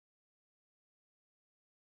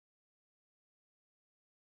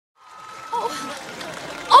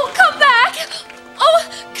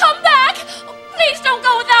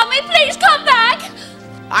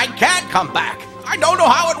come back. I don't know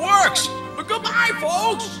how it works. But goodbye,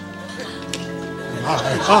 folks.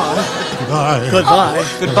 Goodbye. Goodbye.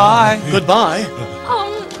 Goodbye. Goodbye.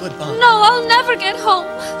 Goodbye. No, I'll never get home.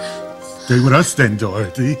 Stay with us then,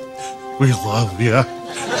 Dorothy. We love you.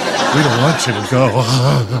 We don't want you to go.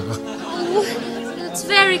 Oh, that's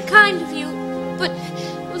very kind of you. But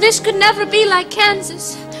this could never be like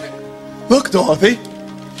Kansas. Look, Dorothy.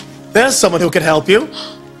 There's someone who can help you.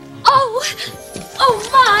 Oh! Oh,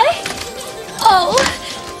 my! Oh!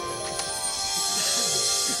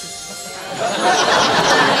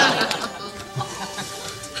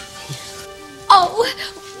 Oh,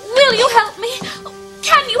 will you help me?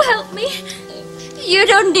 Can you help me? You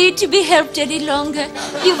don't need to be helped any longer.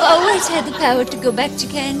 You've always had the power to go back to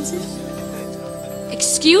Kansas.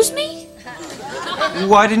 Excuse me?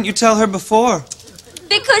 Why didn't you tell her before?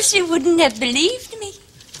 Because she wouldn't have believed me.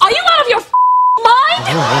 Are you out of your mind?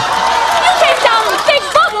 You came down in a big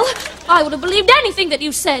bubble. I would have believed anything that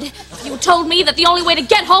you said. If you told me that the only way to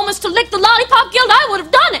get home is to lick the Lollipop Guild, I would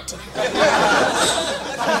have done it.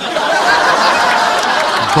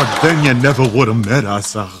 But then you never would have met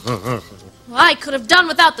us. I could have done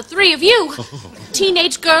without the three of you.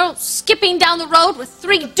 Teenage girl skipping down the road with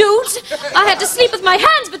three dudes. I had to sleep with my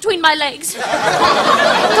hands between my legs.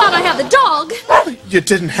 Thought I had the dog. You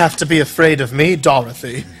didn't have to be afraid of me,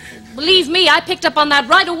 Dorothy. Believe me, I picked up on that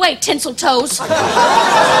right away, Tinseltoes. So,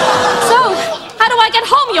 how do I get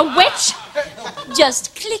home, you witch?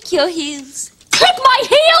 Just click your heels. Click my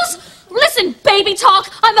heels? Listen, baby talk,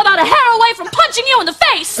 I'm about a hair away from punching you in the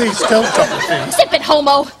face. Please don't, Dorothy. Zip it,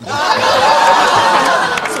 homo. So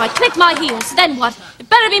I click my heels, then what? It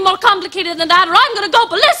better be more complicated than that or I'm gonna go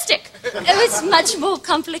ballistic. Oh, it's much more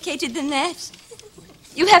complicated than that.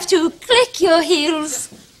 You have to click your heels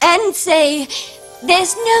and say,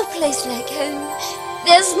 there's no place like home.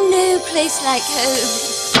 There's no place like home.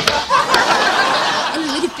 And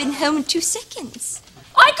you would have been home in 2 seconds.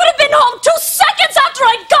 I could have been home 2 seconds after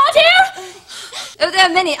I got here! Oh, there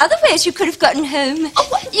are many other ways you could have gotten home.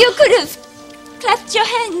 You could have clapped your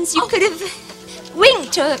hands. You could have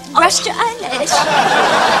winked or brushed your eyelash.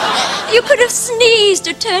 You could have sneezed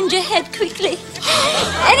or turned your head quickly.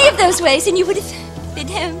 Any of those ways and you would have been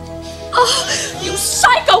home. Oh, you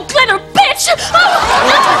psycho glitter bitch!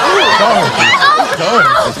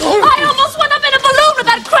 I almost went up in a balloon with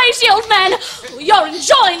that crazy old man. You're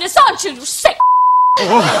enjoying this, aren't you, you sick?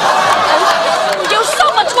 You're so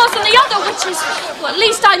much worse than the other witches. Well, at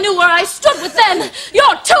least I knew where I stood with them.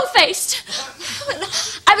 You're two-faced. Well,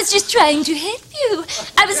 I was just trying to help you.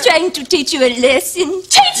 I was trying to teach you a lesson.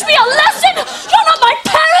 Teach me a lesson? You're not my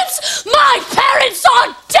parents! My parents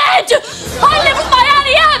are dead! I live with my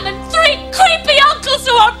Auntie Em and 3 creepy uncles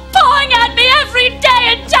who are pawing at me every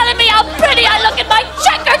day and telling me how pretty I look in my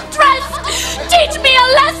checkered dress! Teach me a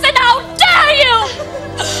lesson, how dare you!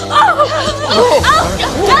 Come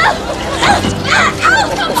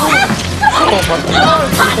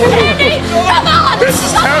on! This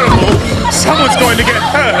is terrible. Someone's going to get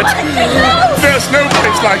hurt. There's no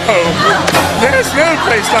place like home. There's no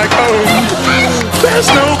place like home. There's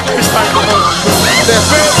no place like home.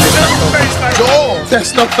 There's no place like home.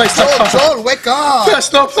 There's no place like home. Joel, wake up.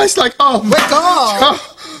 There's no place like home. Wake up.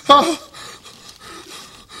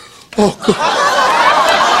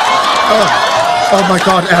 Oh my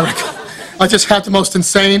God, Eric. I just had the most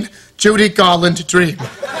insane Judy Garland dream.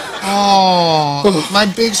 Oh, my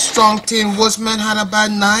big strong tin woodsman had a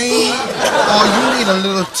bad night. Oh, you need a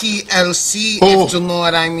little TLC, if you know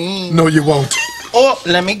what I mean. No, you won't. Oh,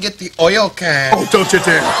 let me get the oil can. Oh, don't you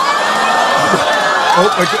dare. Oh,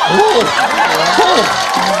 my God.